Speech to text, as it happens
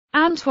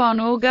Antoine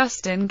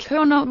Augustin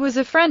Cournot was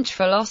a French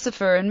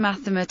philosopher and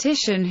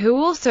mathematician who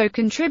also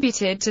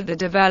contributed to the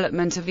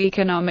development of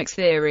economics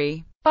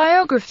theory.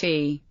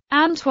 Biography.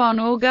 Antoine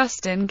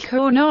Augustin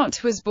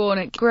Cournot was born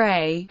at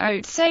Grès,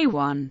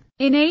 Haute-Savoie.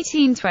 In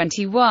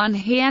 1821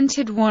 he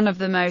entered one of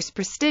the most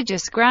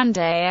prestigious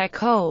Grandes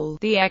Écoles,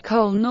 the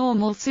École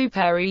Normale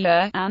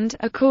Supérieure, and,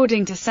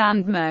 according to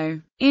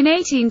Sandmo, in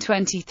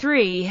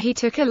 1823 he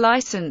took a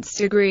licence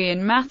degree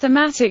in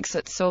mathematics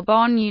at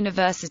Sorbonne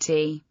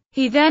University.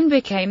 He then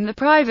became the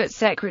private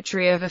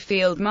secretary of a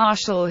field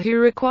marshal who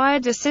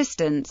required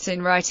assistance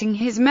in writing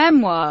his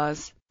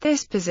memoirs.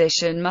 This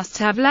position must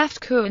have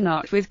left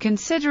Cournot with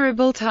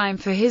considerable time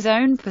for his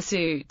own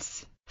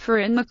pursuits, for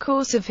in the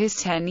course of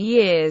his 10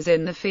 years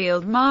in the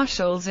field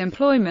marshal's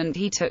employment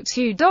he took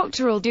 2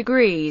 doctoral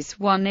degrees,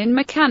 one in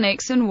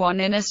mechanics and one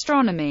in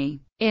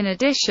astronomy. In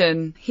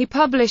addition, he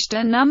published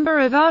a number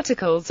of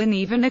articles and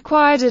even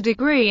acquired a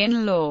degree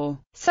in law.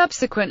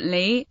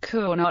 Subsequently,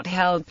 Cournot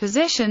held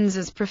positions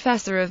as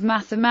professor of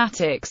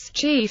mathematics,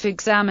 chief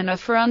examiner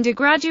for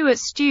undergraduate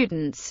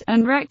students,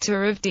 and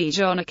rector of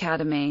Dijon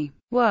Academy.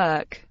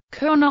 Work.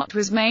 Cournot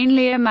was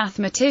mainly a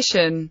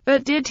mathematician,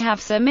 but did have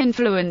some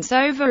influence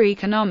over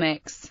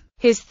economics.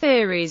 His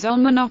theories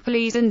on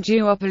monopolies and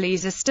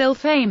duopolies are still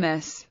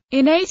famous.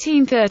 In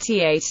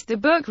 1838 the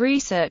book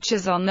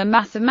Researches on the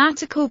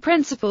Mathematical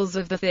Principles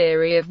of the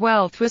Theory of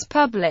Wealth was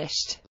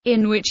published,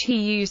 in which he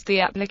used the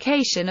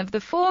application of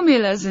the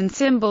formulas and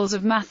symbols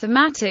of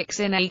mathematics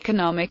in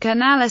economic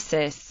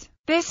analysis.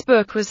 This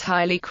book was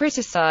highly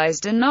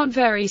criticized and not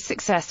very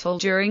successful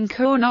during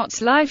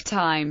Cournot's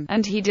lifetime,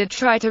 and he did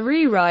try to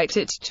rewrite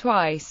it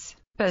twice.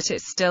 But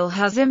it still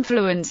has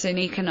influence in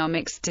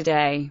economics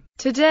today.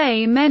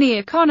 Today many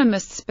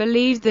economists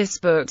believe this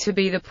book to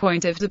be the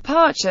point of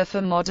departure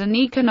for modern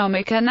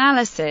economic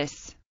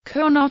analysis.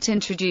 Cournot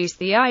introduced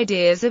the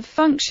ideas of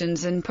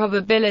functions and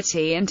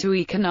probability into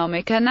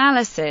economic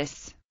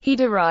analysis. He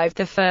derived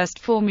the first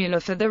formula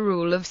for the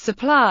rule of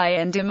supply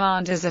and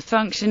demand as a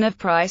function of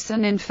price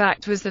and in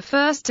fact was the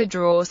first to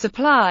draw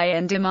supply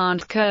and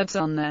demand curves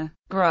on the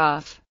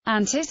graph.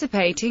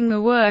 Anticipating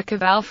the work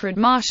of Alfred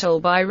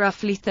Marshall by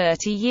roughly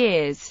 30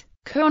 years,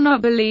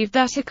 Cournot believed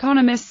that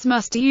economists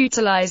must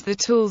utilize the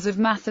tools of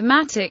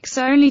mathematics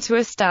only to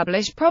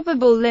establish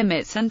probable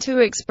limits and to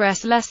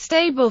express less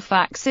stable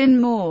facts in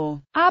more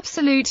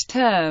absolute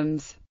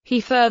terms. He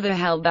further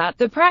held that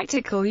the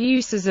practical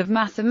uses of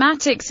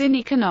mathematics in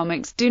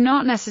economics do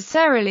not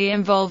necessarily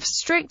involve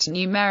strict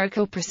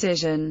numerical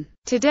precision.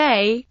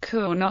 Today,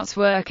 Cournot's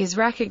work is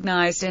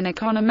recognized in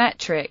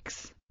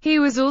econometrics. He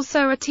was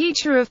also a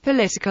teacher of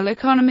political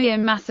economy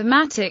and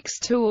mathematics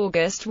to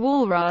Auguste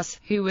Walras,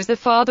 who was the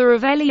father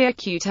of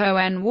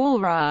Élie-Écoute-Owen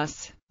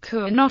Walras.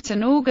 Cournot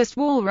and Auguste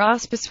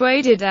Walras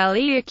persuaded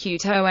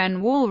Élie-Écoute-Owen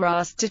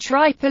Walras to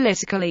try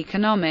political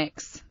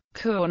economics.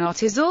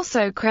 Cournot is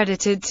also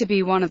credited to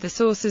be one of the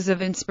sources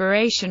of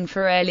inspiration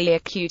for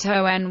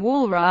Élie-Écoute-Owen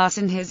Walras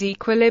in his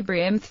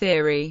equilibrium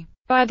theory.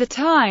 By the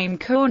time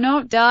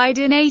Cournot died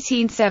in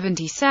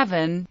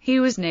 1877, he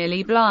was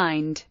nearly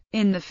blind.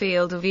 In the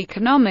field of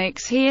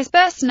economics he is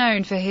best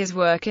known for his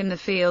work in the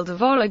field of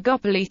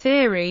oligopoly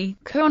theory,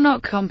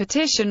 Cournot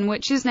competition,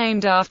 which is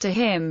named after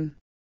him.